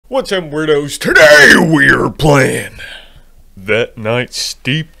What's up, weirdos? Today we're playing That Night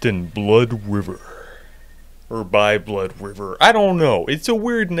Steeped in Blood River. Or by Blood River. I don't know. It's a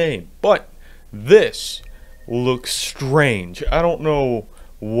weird name. But this looks strange. I don't know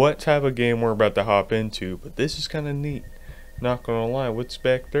what type of game we're about to hop into, but this is kind of neat. Not gonna lie. What's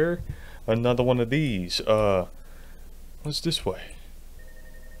back there? Another one of these. What's this way?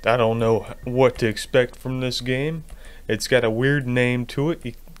 I don't know what to expect from this game. It's got a weird name to it.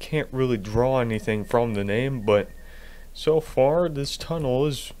 You can't really draw anything from the name, but so far this tunnel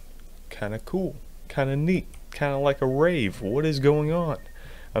is kind of cool, kind of neat, kind of like a rave. What is going on?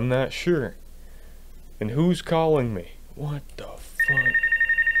 I'm not sure. And who's calling me? What the fuck?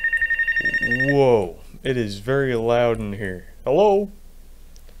 Whoa, it is very loud in here. Hello?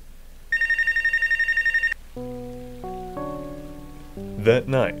 That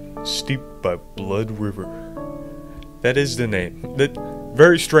Night Steeped by Blood River. That is the name. That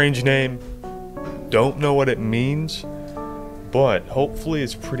very strange name. Don't know what it means, but hopefully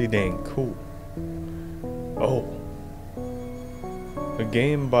it's pretty dang cool. Oh. A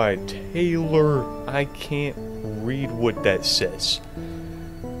game by Taylor. I can't read what that says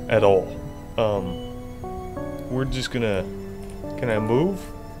at all. We're just gonna... Can I move?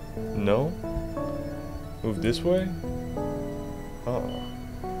 No? Move this way? Oh.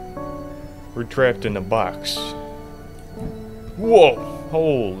 We're trapped in a box. Whoa!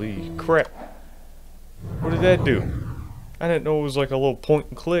 Holy crap. What did that do? I didn't know it was like a little point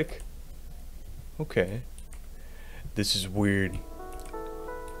and click. Okay. This is weird.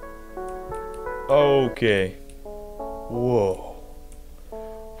 Okay. Whoa.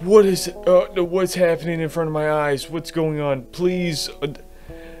 What is it? What's happening in front of my eyes? What's going on? Please.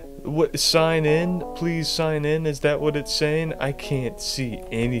 What? Sign in? Please sign in? Is that what it's saying? I can't see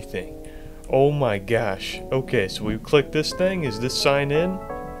anything. Oh my gosh. Okay, so we click this thing. Is this sign in?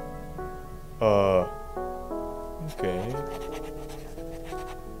 Okay.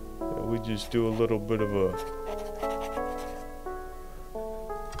 We just do a little bit of a...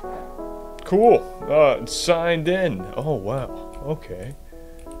 Cool. Signed in. Oh wow. Okay.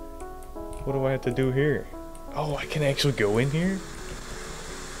 What do I have to do here? Oh, I can actually go in here?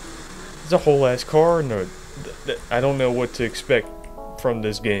 There's a whole ass car in there. I don't know what to expect from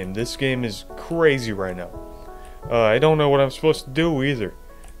this game. This game is crazy right now. I don't know what I'm supposed to do either.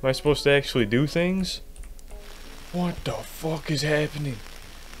 Am I supposed to actually do things? What the fuck is happening?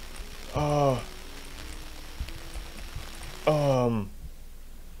 I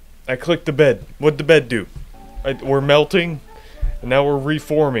clicked the bed. What'd the bed do? We're melting, and now we're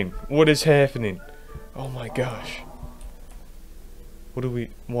reforming. What is happening? Oh my gosh. What are we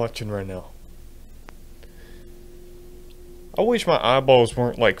watching right now? I wish my eyeballs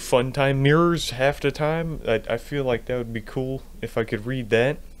weren't like fun time mirrors half the time. I feel like that would be cool if I could read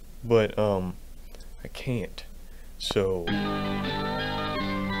that, but I can't. So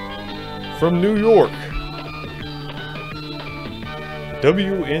from New York,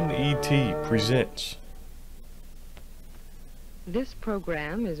 WNET presents. This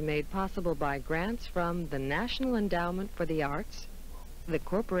program is made possible by grants from the National Endowment for the Arts, the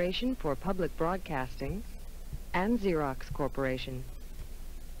Corporation for Public Broadcasting, and Xerox Corporation.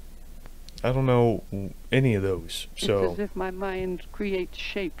 I don't know any of those, so... It's as if my mind creates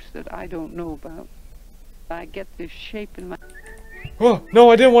shapes that I don't know about. I get this shape in my... Oh, no,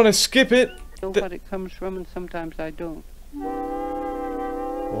 I didn't want to skip it! I know what it comes from, and sometimes I don't.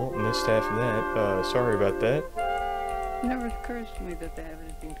 Well, missed half of that. Sorry about that. It never occurs to me that they have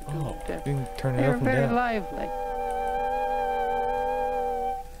anything to do with You death. can turn it They're up and very down. lively.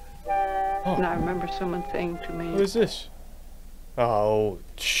 And I remember someone saying to me... What is this? Oh,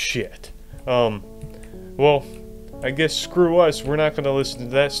 shit. Well, I guess screw us. We're not going to listen to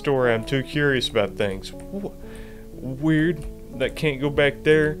that story. I'm too curious about things. Weird. That can't go back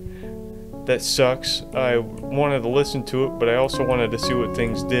there. That sucks. I wanted to listen to it, but I also wanted to see what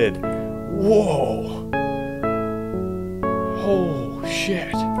things did. Whoa. Oh,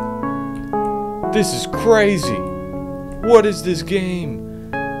 shit. This is crazy. What is this game?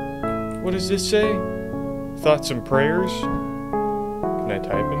 What does this say? Thoughts and prayers? Can I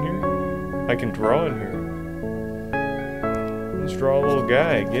type in here? I can draw in here. Let's draw a little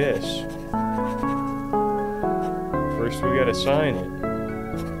guy, I guess. First we gotta sign it.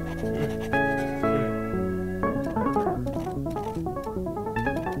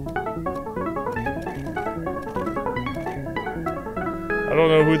 I don't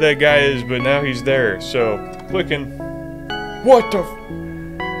know who that guy is, but now he's there, so clicking. What the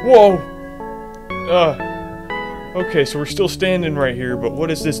whoa! Okay, so we're still standing right here, but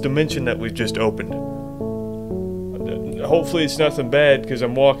what is this dimension that we've just opened? hopefully it's nothing bad because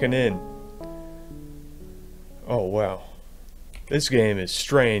I'm walking in. Oh, wow. This game is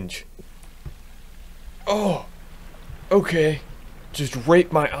strange. Oh, okay. Just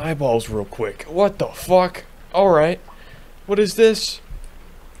rape my eyeballs real quick. What the fuck? Alright. What is this?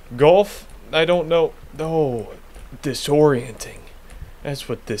 Golf? I don't know. Oh, disorienting. That's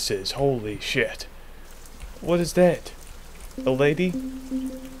what this is. Holy shit. What is that? A lady?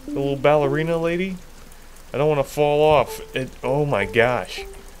 A little ballerina lady? I don't want to fall off. Oh my gosh.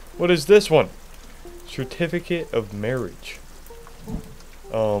 What is this one? Certificate of marriage.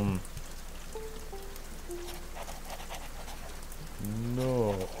 No.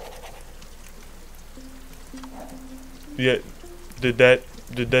 Yeah, did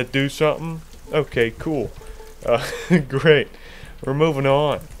that do something? Okay, cool. Great. We're moving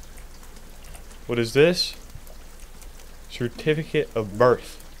on. What is this? Certificate of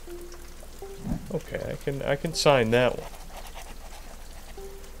birth. Okay, I can sign that one.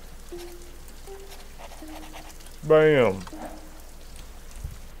 Bam.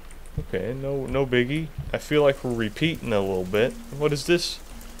 Okay, no biggie. I feel like we're repeating a little bit. What is this?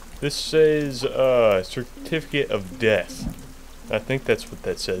 This says certificate of death. I think that's what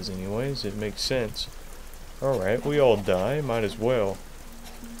that says anyways. It makes sense. Alright, we all die. Might as well.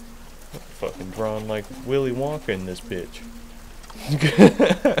 I'm fucking drawn like Willy Wonka in this bitch.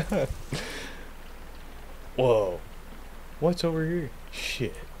 Whoa. What's over here?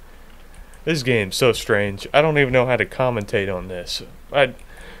 Shit. This game's so strange. I don't even know how to commentate on this.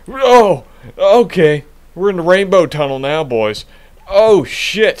 Oh! Okay. We're in the Rainbow Tunnel now, boys. Oh,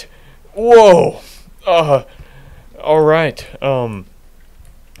 shit. Whoa. Alright.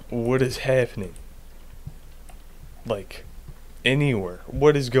 What is happening? Like, anywhere.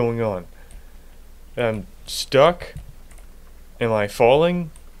 What is going on? I'm stuck? Am I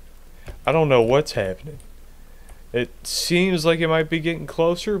falling? I don't know what's happening. It seems like it might be getting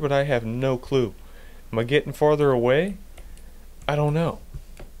closer, but I have no clue. Am I getting farther away? I don't know.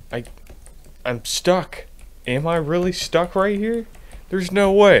 I'm stuck. Am I really stuck right here? There's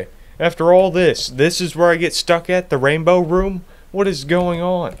no way. After all this is where I get stuck at? The Rainbow Room? What is going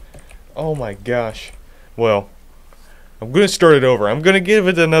on? Oh my gosh. Well, I'm going to start it over. I'm going to give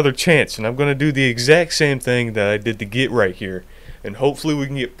it another chance, and I'm going to do the exact same thing that I did to get right here. And hopefully we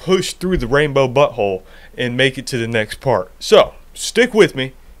can get pushed through the rainbow butthole and make it to the next part. So, stick with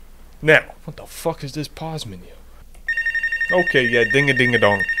me. Now, what the fuck is this pause menu? Okay, yeah,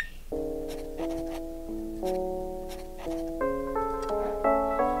 ding-a-ding-a-dong.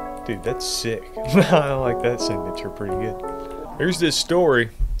 Dude, that's sick. I like that signature pretty good. Here's this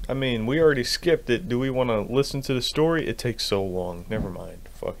story. I mean, we already skipped it. Do we want to listen to the story? It takes so long. Never mind.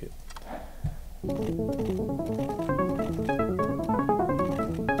 Fuck it.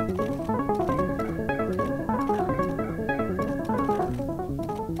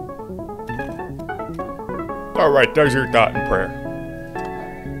 Alright, there's your thought and prayer.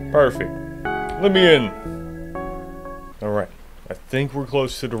 Perfect. Let me in. Alright. I think we're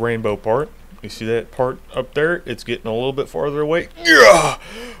close to the rainbow part. You see that part up there? It's getting a little bit farther away. Yeah!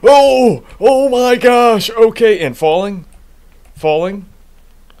 Oh! Oh my gosh! Okay, and falling? Falling?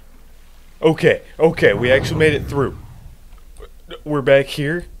 Okay, okay, we actually made it through. We're back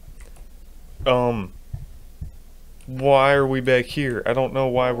here? Why are we back here? I don't know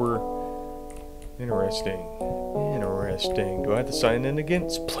why we're... Interesting. Interesting. Do I have to sign in again?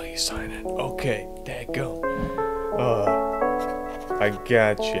 Please sign in. Okay, dadgum. I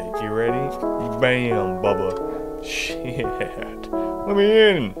gotcha. You ready? Bam, Bubba. Shit. Let me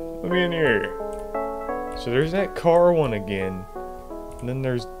in. Let me in here. So there's that car one again. And then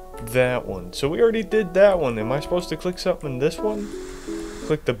there's that one. So we already did that one. Am I supposed to click something in this one?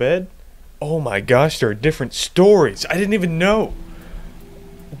 Click the bed? Oh my gosh, there are different stories. I didn't even know.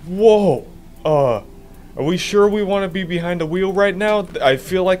 Whoa. Are we sure we want to be behind the wheel right now? I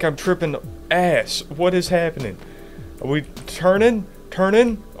feel like I'm tripping ass. What is happening? Are we turning?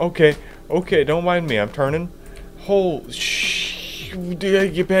 Turning? Okay. Okay, don't mind me. I'm turning.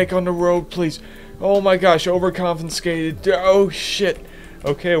 Get back on the road, please. Oh my gosh, overcompensated. Oh shit.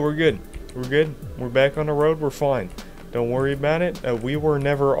 Okay, we're good. We're good. We're back on the road. We're fine. Don't worry about it. We were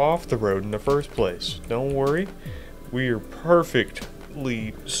never off the road in the first place. Don't worry. We are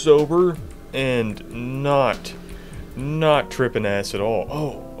perfectly sober and not tripping ass at all.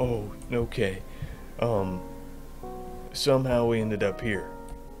 Oh, okay. Somehow we ended up here.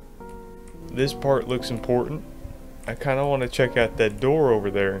 This part looks important. I kind of want to check out that door over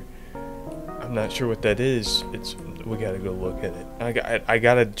there. I'm not sure what that is. We gotta go look at it. I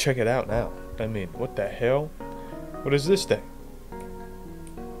gotta check it out now. I mean, what the hell? What is this thing?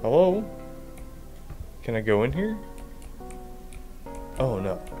 Hello? Can I go in here? Oh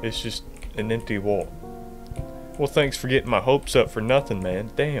no, it's just an empty wall. Well, thanks for getting my hopes up for nothing, man.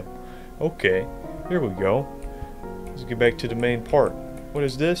 Damn. Okay, here we go. Let's get back to the main part. What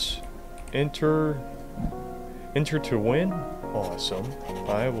is this? Enter to win? Awesome.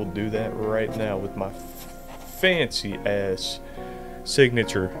 I will do that right now with my fancy ass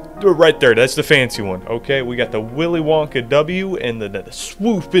signature. Right there, that's the fancy one. Okay, we got the Willy Wonka W and the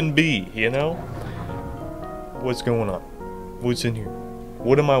swooping B, you know? What's going on? What's in here?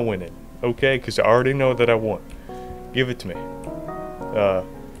 What am I winning? Okay, because I already know that I won. Give it to me.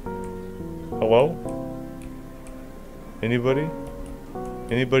 Hello? Anybody?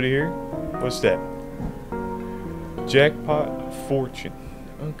 Anybody here? What's that? Jackpot fortune.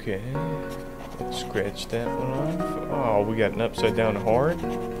 Okay. Let's scratch that one off. Oh, we got an upside down heart.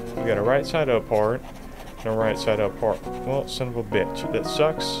 We got a right side up heart. And a right side up heart. Well, son of a bitch. That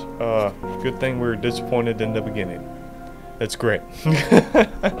sucks. Good thing we were disappointed in the beginning. That's great.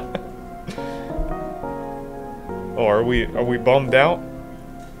 Oh, are we bummed out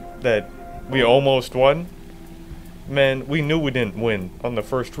that we almost won? Man, we knew we didn't win on the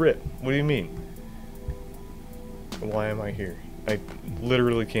first rip. What do you mean? Why am I here? I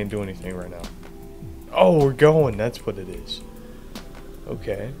literally can't do anything right now. Oh, we're going. That's what it is.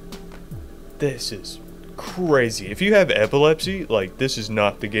 Okay. This is crazy. If you have epilepsy, like, this is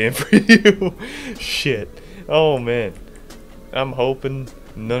not the game for you. Shit. Oh, man. I'm hoping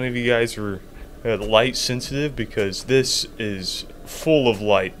none of you guys are light sensitive, because this is full of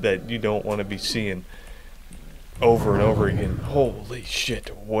light that you don't want to be seeing over and over again. Holy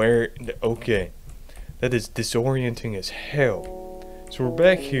shit. Where? Okay. That is disorienting as hell. So we're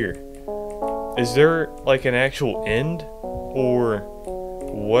back here. Is there like an actual end? Or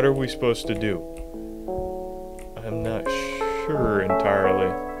what are we supposed to do? I'm not sure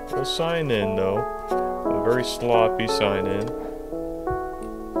entirely. We'll sign in though. A very sloppy sign in.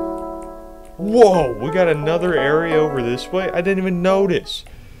 Whoa! We got another area over this way? I didn't even notice.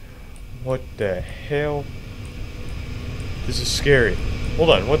 What the hell? This is scary.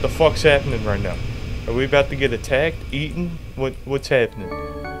 Hold on, what the fuck's happening right now? Are we about to get attacked? Eaten? What's happening?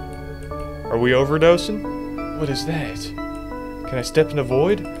 Are we overdosing? What is that? Can I step in the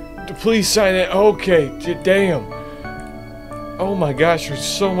void? Please sign it. Okay, damn. Oh my gosh, there's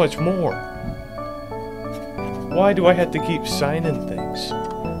so much more. Why do I have to keep signing things?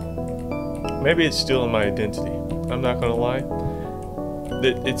 Maybe it's stealing my identity. I'm not gonna lie.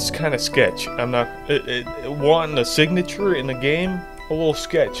 It's kind of sketch. I'm not wanting a signature in the game. A little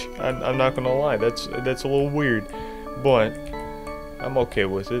sketch. I'm not gonna lie. That's a little weird, but I'm okay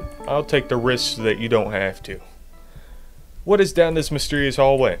with it. I'll take the risks that you don't have to. What is down this mysterious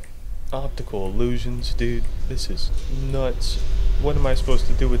hallway? Optical illusions, dude. This is nuts. What am I supposed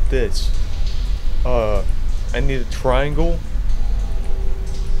to do with this? I need a triangle.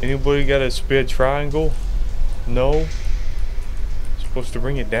 Anybody got a spare triangle? No? Supposed to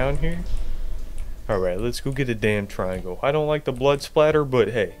bring it down here? Alright, let's go get a damn triangle. I don't like the blood splatter, but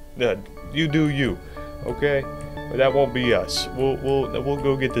hey, you do you. Okay? But that won't be us. We'll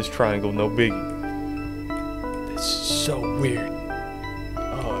go get this triangle, no biggie. This is so weird.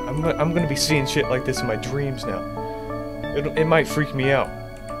 I'm gonna be seeing shit like this in my dreams now. It might freak me out.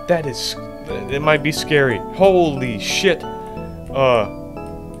 It might be scary. Holy shit.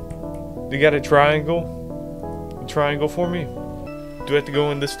 You got a triangle? A triangle for me? Do I have to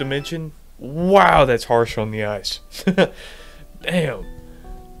go in this dimension? Wow, that's harsh on the eyes. Damn.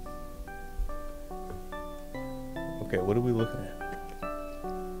 Okay, what are we looking at?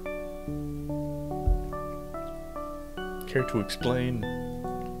 Care to explain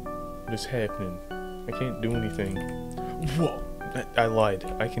what is happening? I can't do anything. Whoa, I lied.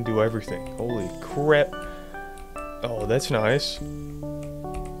 I can do everything. Holy crap. Oh, that's nice.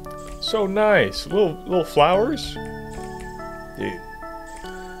 So nice. Little flowers? Dude.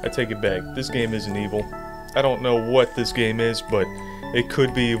 I take it back. This game isn't evil. I don't know what this game is, but it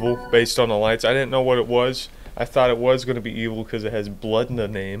could be evil based on the lights. I didn't know what it was. I thought it was going to be evil because it has blood in the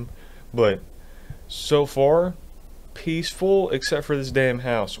name. But so far, peaceful except for this damn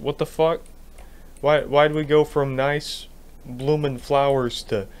house. What the fuck? Why do we go from nice blooming flowers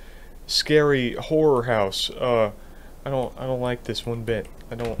to scary horror house? I don't like this one bit.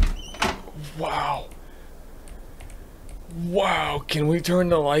 I don't. Wow. Wow, can we turn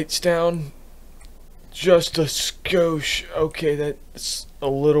the lights down? Just a skosh. Okay, that's a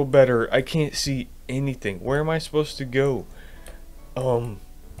little better. I can't see anything. Where am I supposed to go?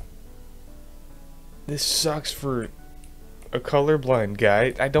 This sucks for a colorblind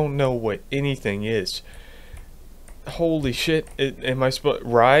guy. I don't know what anything is. Holy shit. Am I supposed...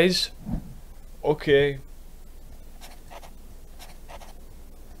 Rise? Okay.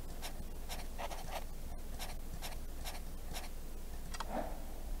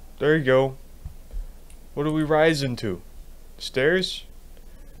 There you go. What are we rising to? Stairs?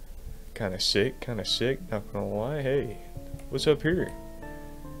 Kinda sick, not gonna lie. Hey, what's up here?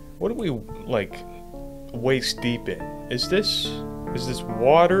 What are we, like, waist deep in? Is this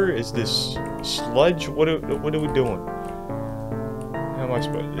water? Is this sludge? What are we doing? How am I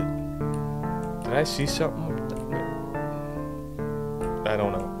supposed to... Did I see something? I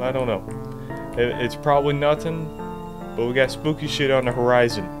don't know. It's probably nothing, but we got spooky shit on the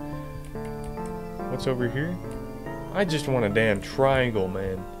horizon. What's over here? I just want a damn triangle,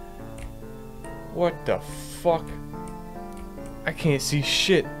 man. What the fuck? I can't see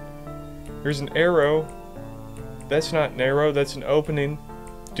shit. There's an arrow. That's not an arrow, that's an opening.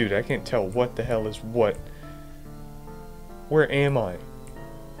 Dude, I can't tell what the hell is what. Where am I?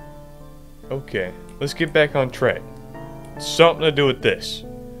 Okay, let's get back on track. Something to do with this.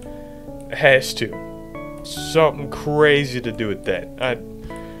 It has to. Something crazy to do with that. I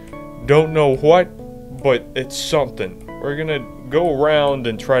don't know what, but it's something. We're gonna go around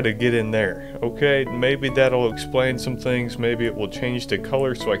and try to get in there, okay? Maybe that'll explain some things. Maybe it will change the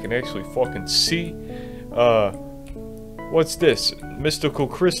color so I can actually fucking see. What's this? Mystical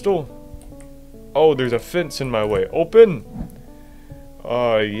crystal? Oh, there's a fence in my way. Open!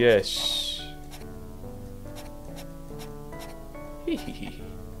 Yes.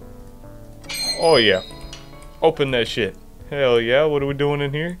 Oh, yeah. Open that shit. Hell yeah, what are we doing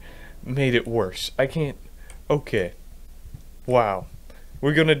in here? Made it worse. I can't... Okay. Wow.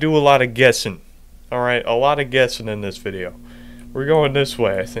 We're gonna do a lot of guessing. Alright, a lot of guessing in this video. We're going this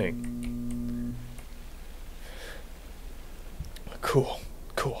way, I think. Cool.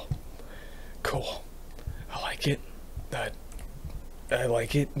 I like it. I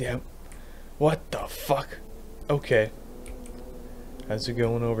like it, yeah. What the fuck? Okay. How's it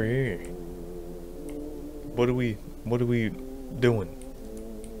going over here? What are we doing?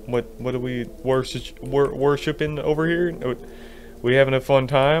 What are we worshiping over here? We having a fun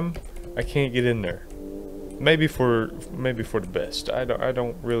time? I can't get in there. Maybe for the best. I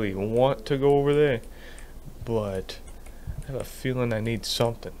don't really want to go over there, but I have a feeling I need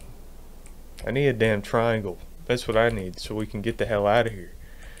something. I need a damn triangle. That's what I need so we can get the hell out of here.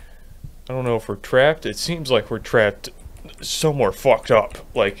 I don't know if we're trapped. It seems like we're trapped somewhere fucked up.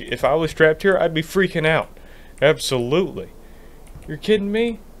 Like, if I was trapped here, I'd be freaking out. Absolutely. You're kidding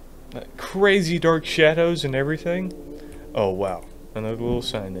me? Like, crazy dark shadows and everything. Oh, wow. Another little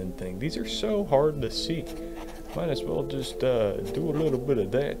sign-in thing. These are so hard to see. Might as well just do a little bit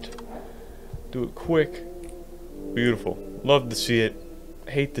of that. Do it quick. Beautiful. Love to see it.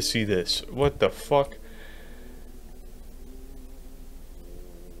 Hate to see this. What the fuck?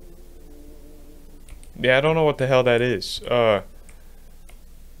 Yeah, I don't know what the hell that is.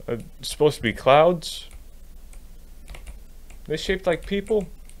 It's supposed to be clouds? They shaped like people?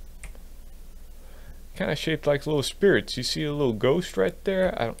 Kind of shaped like little spirits. You see a little ghost right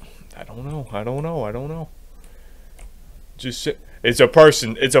there? I don't know. Just it's a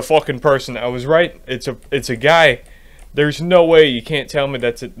person. It's a fucking person. I was right. It's a guy. There's no way you can't tell me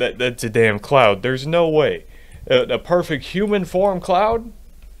that's a damn cloud. There's no way. A perfect human form cloud?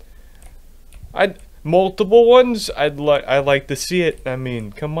 Multiple ones? I'd like to see it. I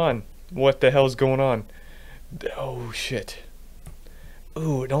mean, come on. What the hell's going on? Oh shit.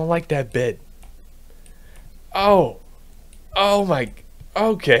 Ooh, I don't like that bed. Oh my.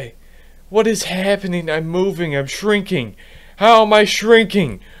 Okay. What is happening? I'm moving. I'm shrinking. How am I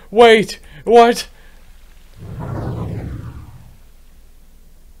shrinking? Wait. What?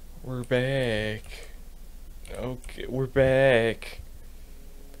 We're back. Okay, we're back.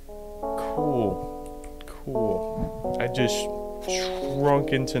 Cool. I just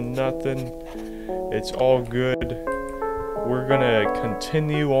shrunk into nothing. It's all good. We're gonna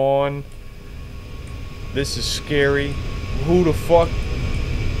continue on. This is scary. Who the fuck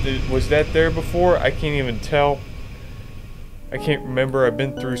was that there before? I can't even tell. I can't remember. I've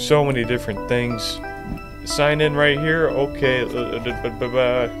been through so many different things. Sign in right here. Okay.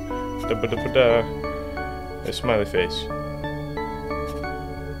 A smiley face.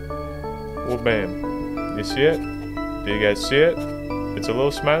 Well, bam. You see it? Do you guys see it? It's a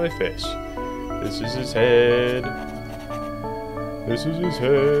little smiley face. This is his head. This is his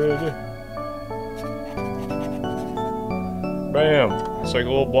head. Bam. It's like a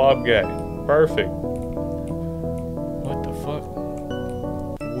little blob guy. Perfect. What the fuck?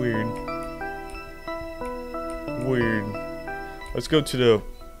 Weird. Let's go to the...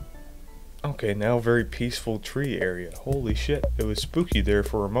 Okay, now very peaceful tree area. Holy shit. It was spooky there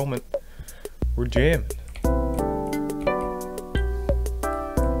for a moment. We're jamming.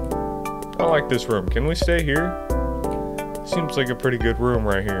 I like this room. Can we stay here? Seems like a pretty good room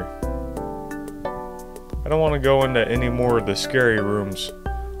right here. I don't want to go into any more of the scary rooms.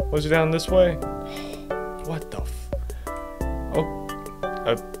 Was it down this way? What the f... Oh,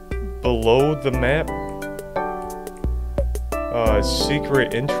 below the map?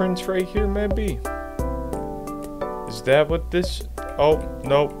 Secret entrance right here, maybe? Is that what this... Oh,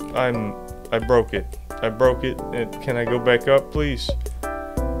 no, I broke it. I broke it. Can I go back up, please?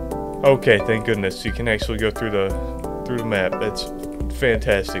 Okay, thank goodness. You can actually go through the map. That's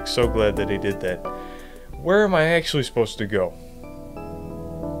fantastic. So glad that he did that. Where am I actually supposed to go?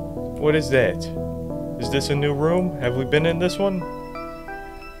 What is that? Is this a new room? Have we been in this one?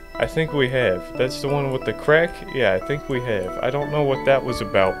 I think we have. That's the one with the crack? Yeah, I think we have. I don't know what that was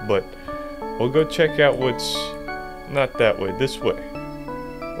about, but we'll go check out what's... Not that way, this way.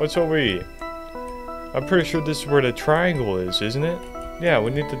 What's over here? I'm pretty sure this is where the triangle is, isn't it? Yeah,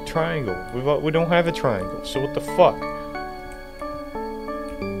 we need the triangle. We don't have a triangle, so what the fuck?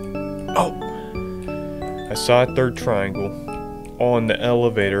 Oh! I saw a third triangle on the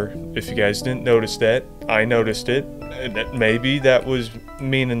elevator. If you guys didn't notice that, I noticed it. Maybe that was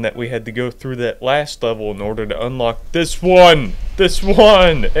meaning that we had to go through that last level in order to unlock this one! This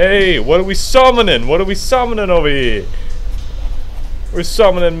one! Hey, what are we summoning? What are we summoning over here? We're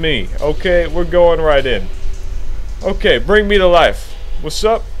summoning me. Okay, we're going right in. Okay, bring me to life. What's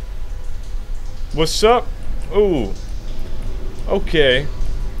up? What's up? Ooh. Okay.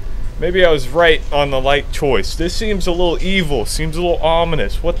 Maybe I was right on the light choice. This seems a little evil. Seems a little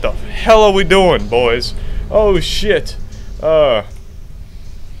ominous. What the hell are we doing, boys? Oh, shit.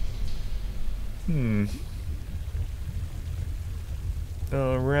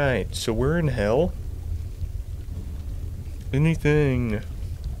 Alright, so we're in hell. Anything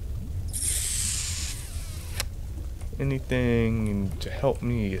to help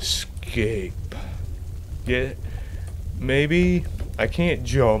me escape? Yeah, maybe. I can't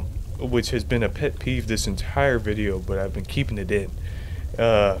jump, which has been a pet peeve this entire video, but I've been keeping it in.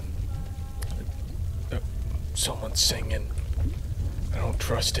 Someone's singing. I don't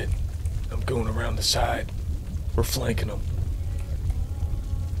trust it. I'm going around the side. We're flanking them.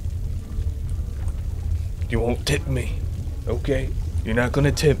 You won't tip me, okay? You're not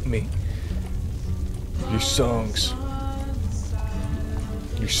gonna tip me. Your songs.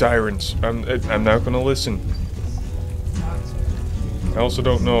 Your sirens. I'm not gonna listen. I also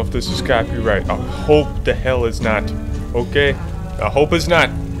don't know if this is copyright. I hope the hell it's not. Okay? I hope it's not.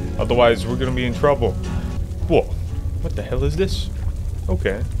 Otherwise, we're gonna be in trouble. Whoa. What the hell is this?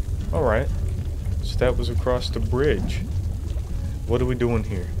 Okay. Alright. So that was across the bridge. What are we doing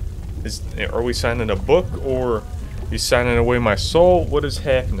here? Are we signing a book, or are you signing away my soul? What is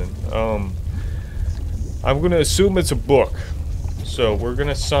happening? I'm gonna assume it's a book. So we're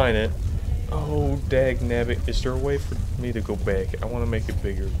gonna sign it. Oh, dagnabbit. Is there a way for me to go back? I want to make it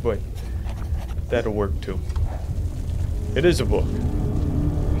bigger, but that'll work too. It is a book.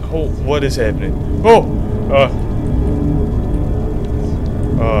 Oh, what is happening? Oh!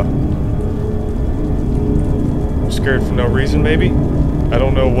 I'm scared for no reason, maybe? I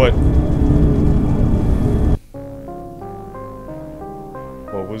don't know what...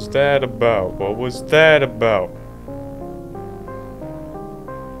 What was that about? What was that about?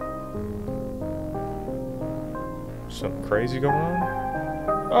 Something crazy going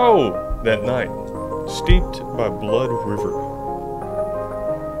on? Oh! That night. Steeped by Blood River.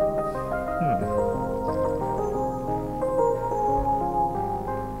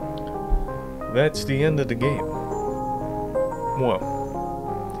 That's the end of the game. Well,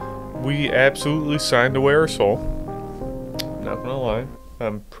 we absolutely signed away our soul. Not gonna lie.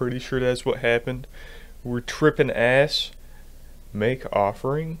 I'm pretty sure that's what happened. We're tripping ass. Make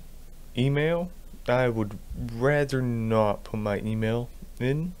offering. Email. I would rather not put my email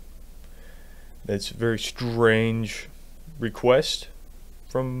in. That's a very strange request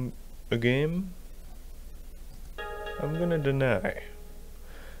from a game. I'm gonna deny.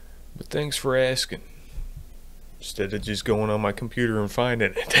 But thanks for asking. Instead of just going on my computer and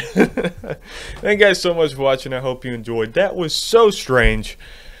finding it. Thank you guys so much for watching. I hope you enjoyed. That was so strange.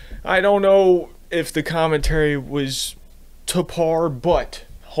 I don't know if the commentary was to par, but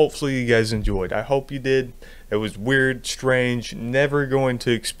hopefully you guys enjoyed. I hope you did. It was weird, strange, never going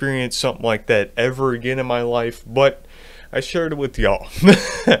to experience something like that ever again in my life, but I shared it with y'all.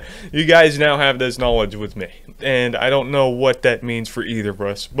 You guys now have this knowledge with me, and I don't know what that means for either of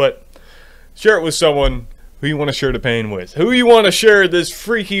us, but share it with someone who you want to share the pain with, who you want to share this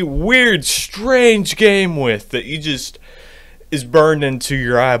freaky, weird, strange game with, that you just, is burned into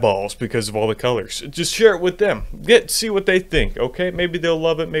your eyeballs because of all the colors. Just share it with them. See what they think, okay? Maybe they'll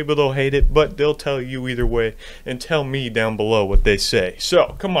love it, maybe they'll hate it, but they'll tell you either way, and tell me down below what they say.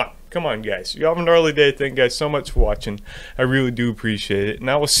 So, come on guys. You have an early day. Thank you guys so much for watching. I really do appreciate it,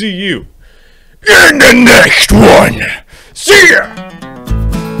 and I will see you in the next one. See ya!